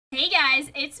Hey guys,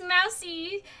 it's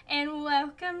Mousie, and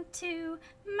welcome to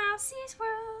Mousie's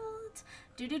World.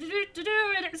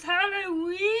 It is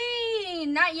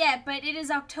Halloween! Not yet, but it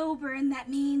is October, and that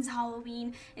means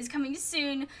Halloween is coming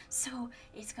soon, so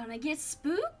it's gonna get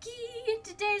spooky in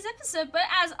today's episode. But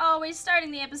as always,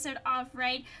 starting the episode off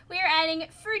right, we are adding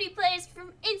Fruity Plays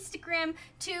from Instagram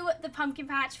to the pumpkin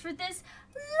patch for this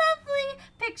lovely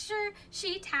picture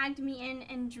she tagged me in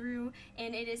and drew,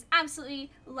 and it is absolutely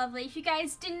lovely. If you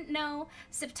guys didn't know,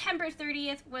 September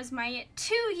 30th was my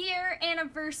 2-year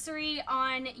anniversary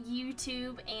on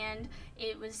YouTube, and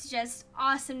it was just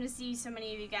awesome to see so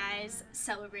many of you guys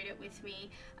celebrate it with me.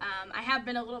 I have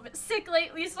been a little bit sick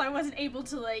lately, so I wasn't able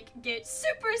to get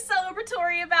super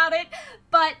celebratory about it,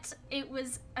 but it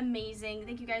was amazing.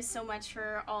 Thank you guys so much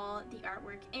for all the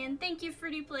artwork, and thank you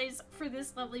Fruity Plays for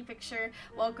this lovely picture.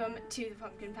 Welcome to the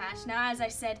pumpkin patch. Now, as I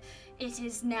said, it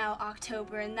is now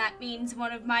October, and that means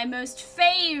one of my most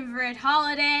favorite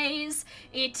holidays.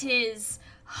 It is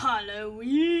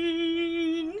Halloween.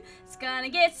 It's gonna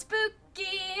get spooky.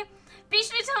 Be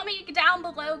sure to tell me down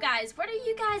below, guys, what are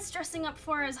you guys dressing up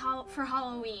for for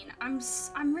Halloween? I'm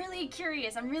really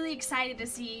curious. I'm really excited to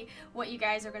see what you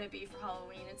guys are gonna be for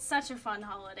Halloween. It's such a fun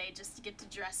holiday just to get to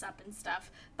dress up and stuff.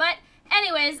 But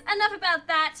anyways, enough about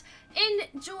that.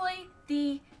 Enjoy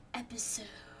the episode.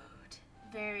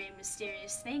 Very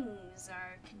mysterious things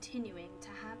are continuing to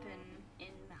happen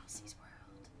in Mousie's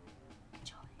world.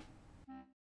 Enjoy.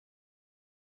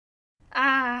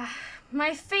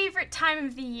 My favorite time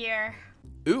of the year.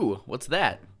 Ooh, what's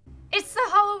that? It's the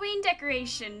Halloween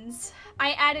decorations.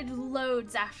 I added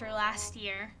loads after last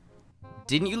year.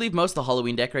 Didn't you leave most of the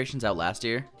Halloween decorations out last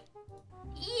year?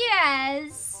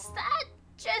 Yes, that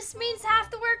just means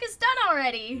half the work is done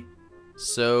already.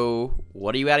 So,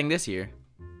 what are you adding this year?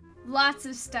 Lots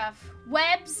of stuff.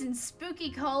 Webs and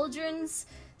spooky cauldrons,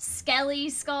 skelly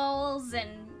skulls, and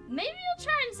maybe I'll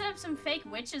try and set up some fake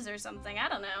witches or something, I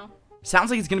don't know.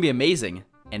 Sounds like it's gonna be amazing,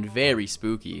 and very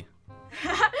spooky.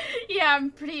 Yeah,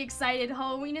 I'm pretty excited.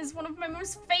 Halloween is one of my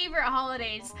most favorite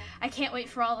holidays. I can't wait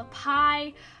for all the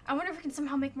pie. I wonder if we can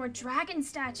somehow make more dragon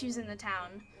statues in the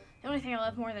town. The only thing I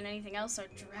love more than anything else are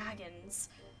dragons.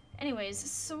 Anyways,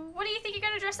 so what do you think you're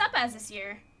gonna dress up as this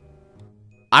year?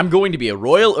 I'm going to be a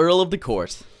royal earl of the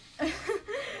court.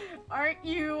 Aren't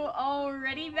you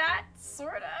already that,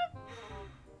 sorta?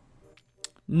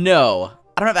 No,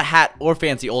 I don't have a hat or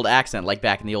fancy old accent like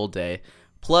back in the old day.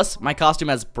 Plus, my costume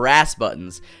has brass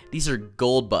buttons. These are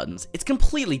gold buttons. It's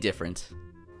completely different.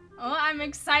 Oh, I'm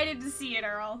excited to see it,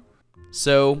 Earl.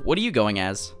 So, what are you going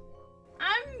as?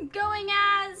 I'm going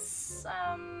as,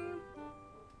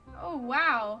 oh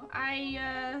wow,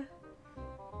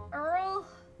 Earl?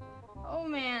 Oh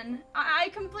man, I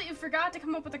completely forgot to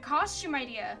come up with a costume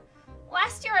idea.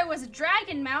 Last year I was a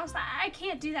dragon mouse. I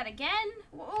can't do that again.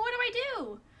 What do I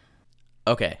do?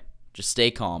 Okay, just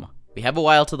stay calm. We have a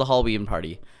while to the Halloween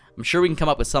party. I'm sure we can come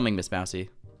up with something, Miss Mousie.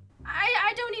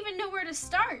 I don't even know where to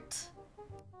start.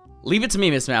 Leave it to me,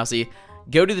 Miss Mousie.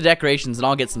 Go do the decorations and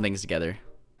I'll get some things together.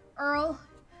 Earl,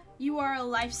 you are a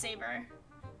lifesaver.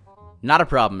 Not a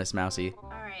problem, Miss Mousie.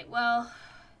 Alright, well,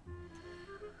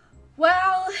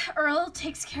 Earl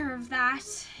takes care of that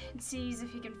and sees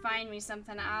if he can find me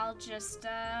something. I'll just,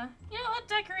 I'll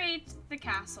decorate the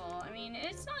castle. I mean,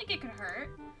 it's not like it could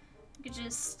hurt. I could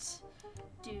just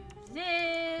do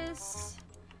this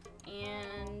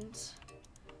and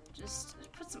just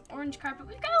put some orange carpet.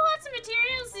 We've got lots of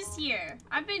materials this year.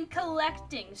 I've been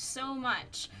collecting so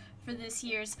much for this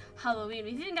year's Halloween.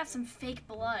 We've even got some fake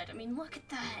blood. I mean, look at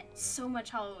that. So much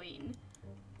Halloween.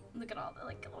 Look at all the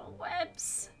little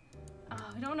webs.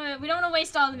 Oh, we don't want to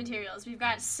waste all the materials. We've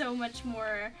got so much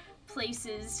more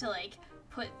places to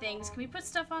put things. Can we put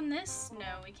stuff on this?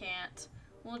 No, we can't.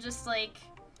 We'll just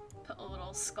put a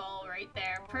little skull right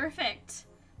there. Perfect.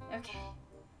 Okay.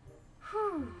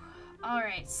 Whew.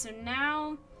 Alright, so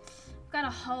now we've got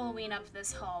a Halloween up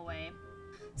this hallway.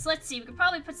 So let's see, we could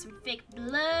probably put some fake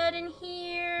blood in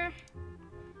here.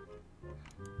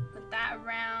 Put that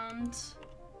around.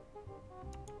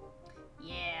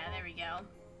 Yeah, there we go.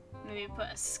 Maybe put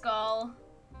a skull.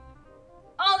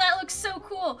 Oh, that looks so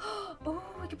cool. Oh,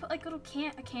 we could put a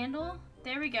candle.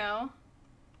 There we go.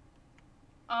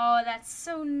 Oh, that's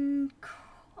so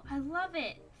cool. I love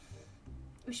it.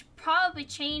 We should probably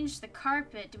change the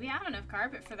carpet. Do we have enough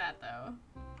carpet for that, though?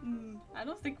 I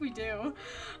don't think we do.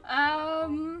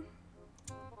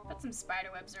 Put some spider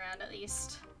webs around, at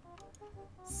least.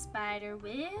 Spider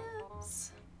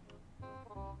webs.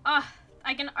 Ah,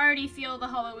 I can already feel the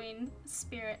Halloween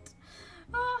spirit.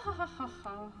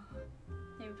 Oh,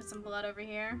 maybe put some blood over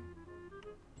here.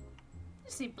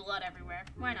 Just see blood everywhere.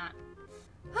 Why not?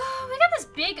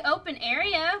 big open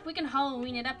area. We can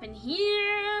Halloween it up in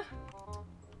here.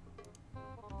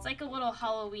 It's like a little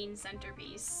Halloween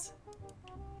centerpiece.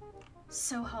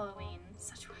 So Halloween.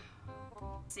 Such wow.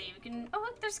 Let's see, we can. Oh,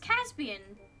 look, there's Caspian.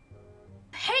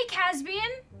 Hey,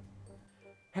 Caspian.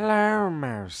 Hello,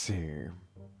 Mousie.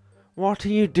 What are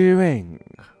you doing?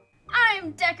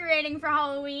 I'm decorating for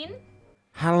Halloween.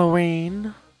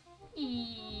 Halloween?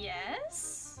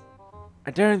 Yes.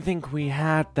 I don't think we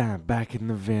had that back in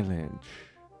the village.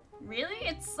 Really?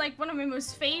 It's like one of my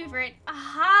most favorite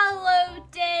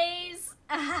holidays.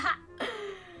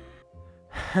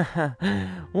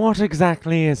 What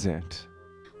exactly is it?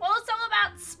 Well, it's all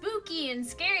about spooky and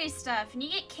scary stuff, and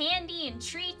you get candy and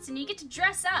treats, and you get to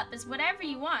dress up as whatever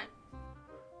you want.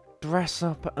 Dress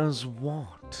up as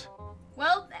what?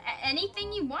 Well,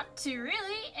 anything you want to,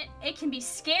 really. It can be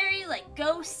scary, like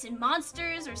ghosts and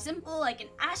monsters, or simple, like an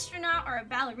astronaut or a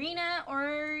ballerina,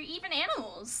 or even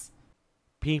animals.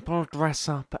 People dress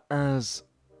up as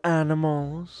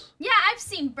animals? Yeah, I've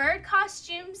seen bird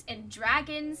costumes and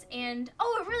dragons, and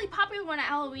oh, a really popular one at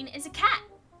Halloween is a cat.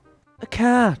 A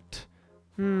cat?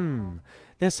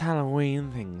 This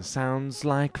Halloween thing sounds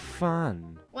like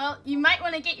fun. Well, you might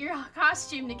want to get your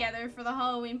costume together for the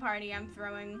Halloween party I'm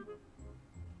throwing.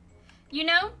 You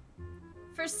know,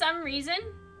 for some reason,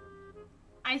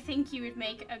 I think you would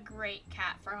make a great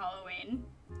cat for Halloween.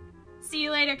 See you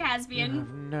later, Caspian. You have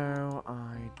no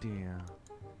idea.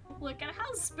 Look at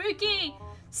how spooky!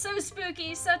 So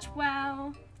spooky, such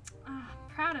wow. Oh, I'm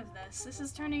proud of this. This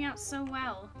is turning out so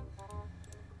well.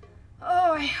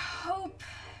 Oh, I hope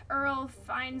Earl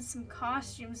finds some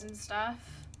costumes and stuff.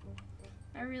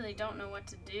 I really don't know what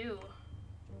to do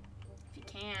if he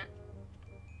can't.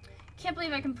 Can't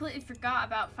believe I completely forgot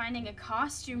about finding a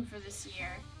costume for this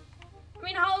year. I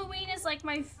mean, Halloween is like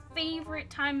my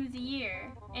favorite time of the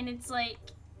year, and it's like,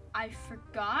 I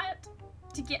forgot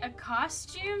to get a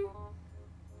costume?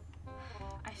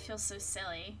 I feel so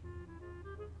silly.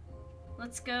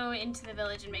 Let's go into the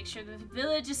village and make sure the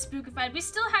village is spookified. We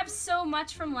still have so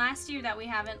much from last year that we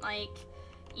haven't, like,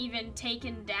 even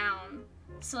taken down.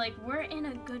 So, like, we're in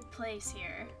a good place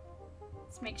here.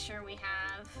 Let's make sure we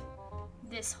have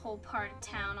this whole part of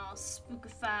town all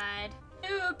spookified.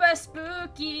 Super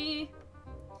spooky!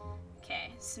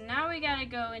 Okay, so now we gotta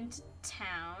go into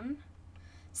town.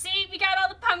 See, we got all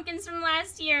the pumpkins from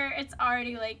last year. It's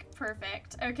already, like,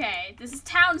 perfect. Okay, this is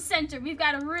town center. We've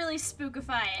got to really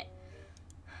spookify it.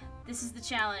 This is the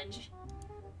challenge.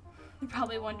 You're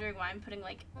probably wondering why I'm putting,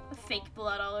 like, fake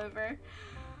blood all over.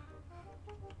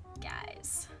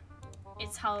 Guys,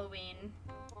 it's Halloween.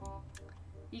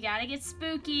 You gotta get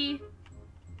spooky.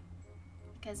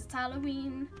 Because it's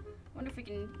Halloween. Wonder if we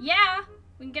can... Yeah!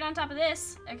 We can get on top of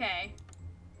this. Okay.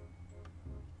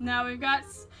 Now we've got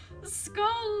a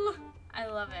skull. I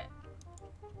love it.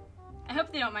 I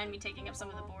hope they don't mind me taking up some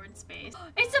of the board space.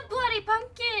 It's a bloody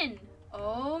pumpkin!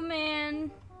 Oh, man.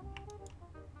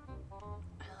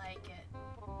 I like it.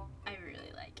 I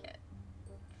really like it.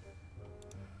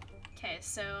 Okay,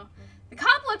 so the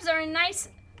cobwebs are a nice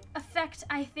effect,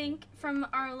 I think, from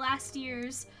our last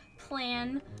year's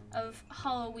plan of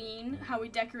Halloween, how we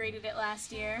decorated it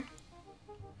last year.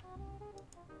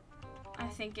 I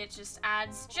think it just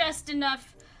adds just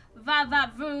enough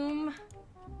va-va-voom. I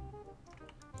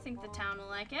think the town will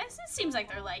like it. It seems like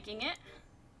they're liking it.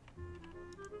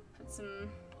 Put some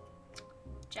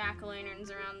jack-o'-lanterns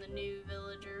around the new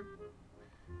villager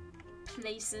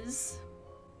places.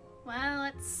 Well,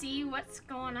 let's see what's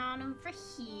going on over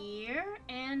here.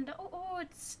 And oh,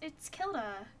 it's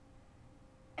Kilda.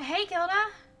 Hey,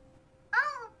 Kilda.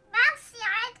 Oh, Mousie,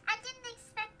 I didn't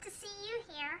expect to see you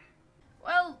here.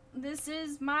 Well, this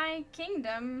is my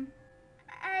kingdom.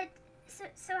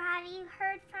 So have you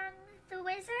heard from the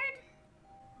wizard?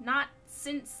 Not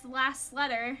since the last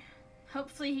letter.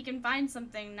 Hopefully he can find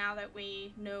something now that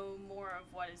we know more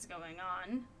of what is going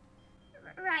on.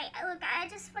 Right, look, I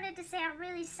just wanted to say I'm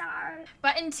really sorry.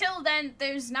 But until then,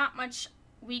 there's not much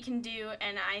we can do,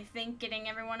 and I think getting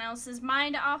everyone else's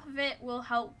mind off of it will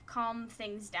help calm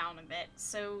things down a bit.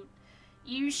 So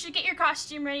you should get your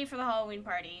costume ready for the Halloween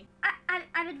party.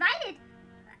 I'm invited.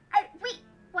 Wait,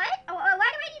 what? Why do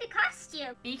I need a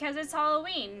costume? Because it's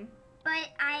Halloween.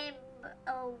 But I'm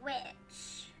a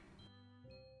witch.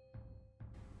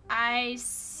 I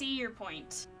see your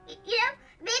point. You know,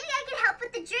 maybe I can help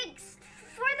with the drinks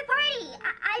for the party.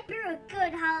 I brew a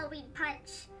good Halloween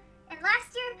punch. And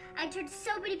last year, I turned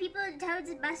so many people into toads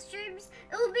and mushrooms.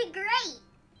 It will be great.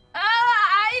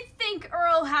 I think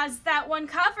Earl has that one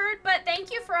covered, but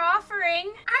thank you for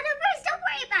offering. Don't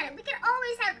worry about it. We can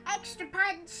always have extra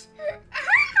punch.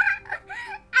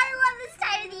 I love this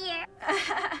time of the year.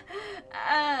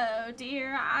 Oh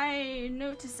dear, I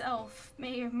note to self,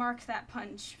 may mark that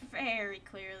punch very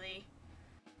clearly.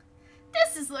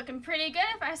 This is looking pretty good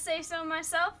if I say so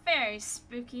myself. Very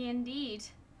spooky indeed.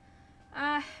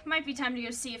 Might be time to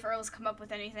go see if Earl's come up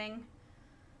with anything.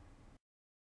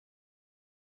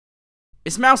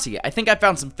 It's Mousie. I think I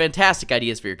found some fantastic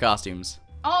ideas for your costumes.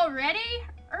 Already?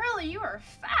 Earl, you are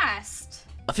fast.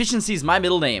 Efficiency is my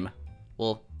middle name.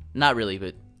 Well, not really,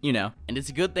 but you know. And it's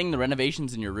a good thing the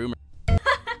renovations in your room are...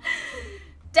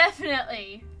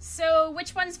 Definitely. So,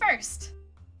 which one's first?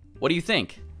 What do you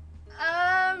think?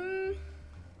 I'm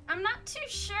not too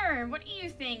sure. What do you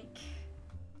think?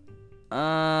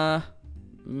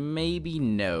 Maybe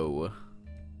no.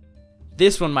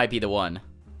 This one might be the one.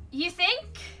 You think?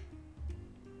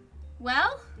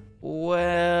 Well?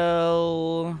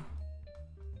 Well...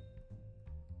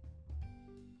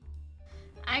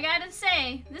 I gotta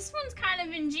say, this one's kind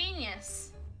of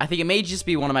ingenious. I think it may just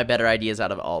be one of my better ideas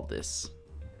out of all this.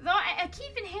 Though I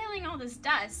keep inhaling all this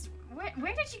dust.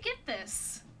 Where did you get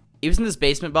this? It was in this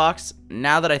basement box.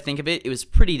 Now that I think of it, it was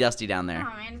pretty dusty down there.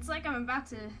 Oh man, it's like I'm about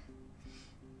to...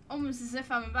 Almost as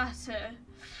if I'm about to...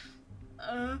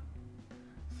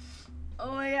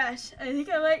 Oh my gosh, I think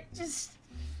I might just...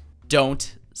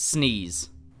 Don't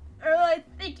sneeze. Earl, I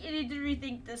think you need to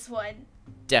rethink this one.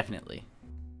 Definitely.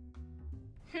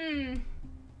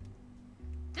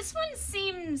 This one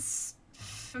seems...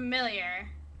 familiar.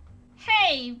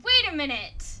 Hey, wait a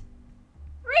minute!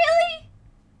 Really?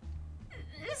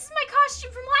 This is my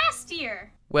costume from last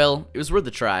year! Well, it was worth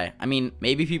a try. I mean,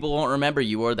 maybe people won't remember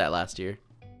you wore that last year.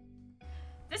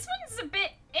 This one's a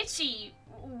bit itchy.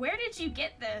 Where did you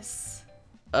get this?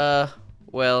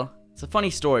 Well, it's a funny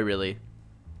story, really.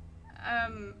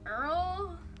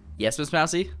 Earl? Yes, Miss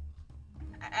Mousie?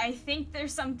 I think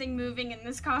there's something moving in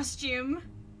this costume.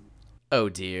 Oh,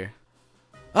 dear.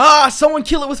 Ah, someone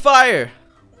kill it with fire!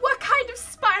 What kind of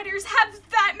spiders have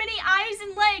that many eyes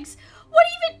and legs? What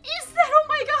even is that? Oh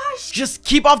my gosh! Just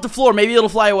keep off the floor, maybe it'll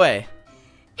fly away.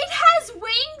 It has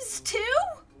wings, too?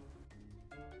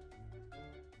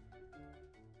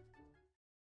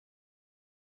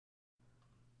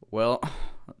 Well,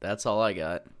 that's all I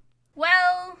got.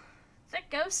 Well, the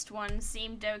ghost one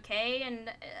seemed okay,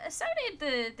 and so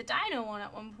did the dino one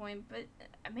at one point, but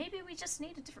maybe we just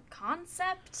need a different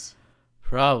concept?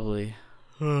 Probably.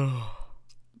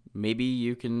 Maybe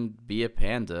you can be a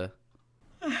panda.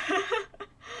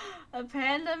 A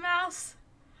panda mouse?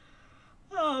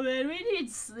 Oh man, we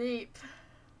need sleep.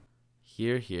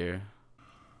 Here, here.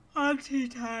 I'm too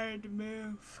tired to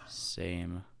move.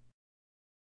 Same.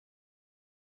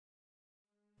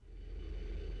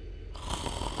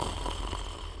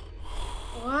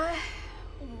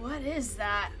 What is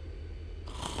that?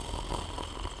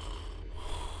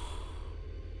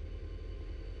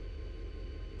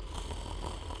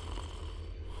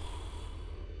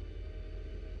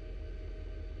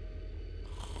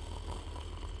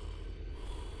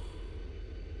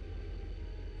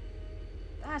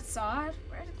 That's odd.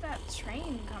 Where did that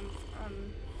train come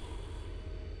from?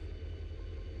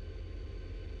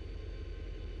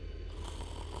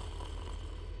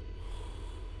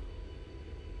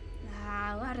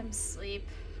 Nah, let him sleep.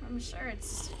 I'm sure it's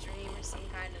just a dream or some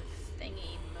kind of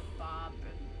thingy mabob.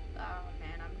 Oh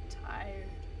man, I'm tired.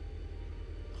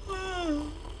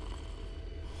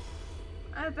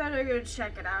 I better go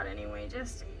check it out anyway,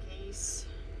 just in case.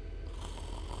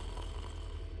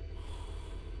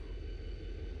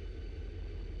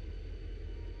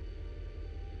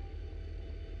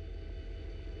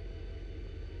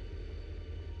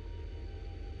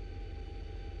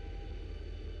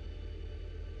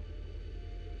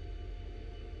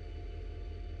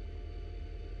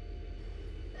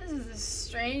 This is the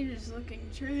strangest looking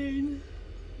train.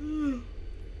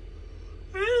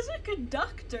 Where's the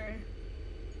conductor?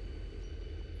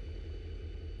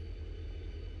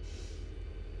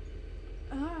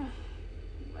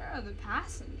 Where are the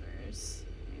passengers?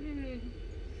 Maybe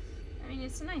I mean,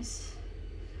 it's a nice...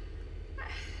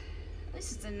 At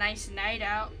least it's a nice night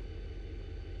out.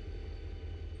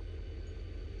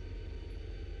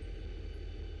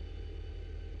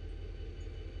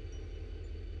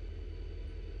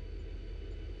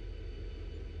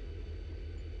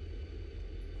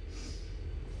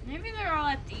 Maybe they're all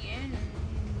at the inn.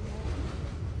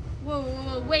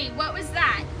 Whoa, wait, what was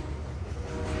that?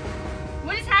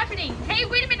 What is happening? Hey,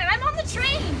 wait a minute, I'm on the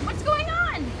train! What's going on?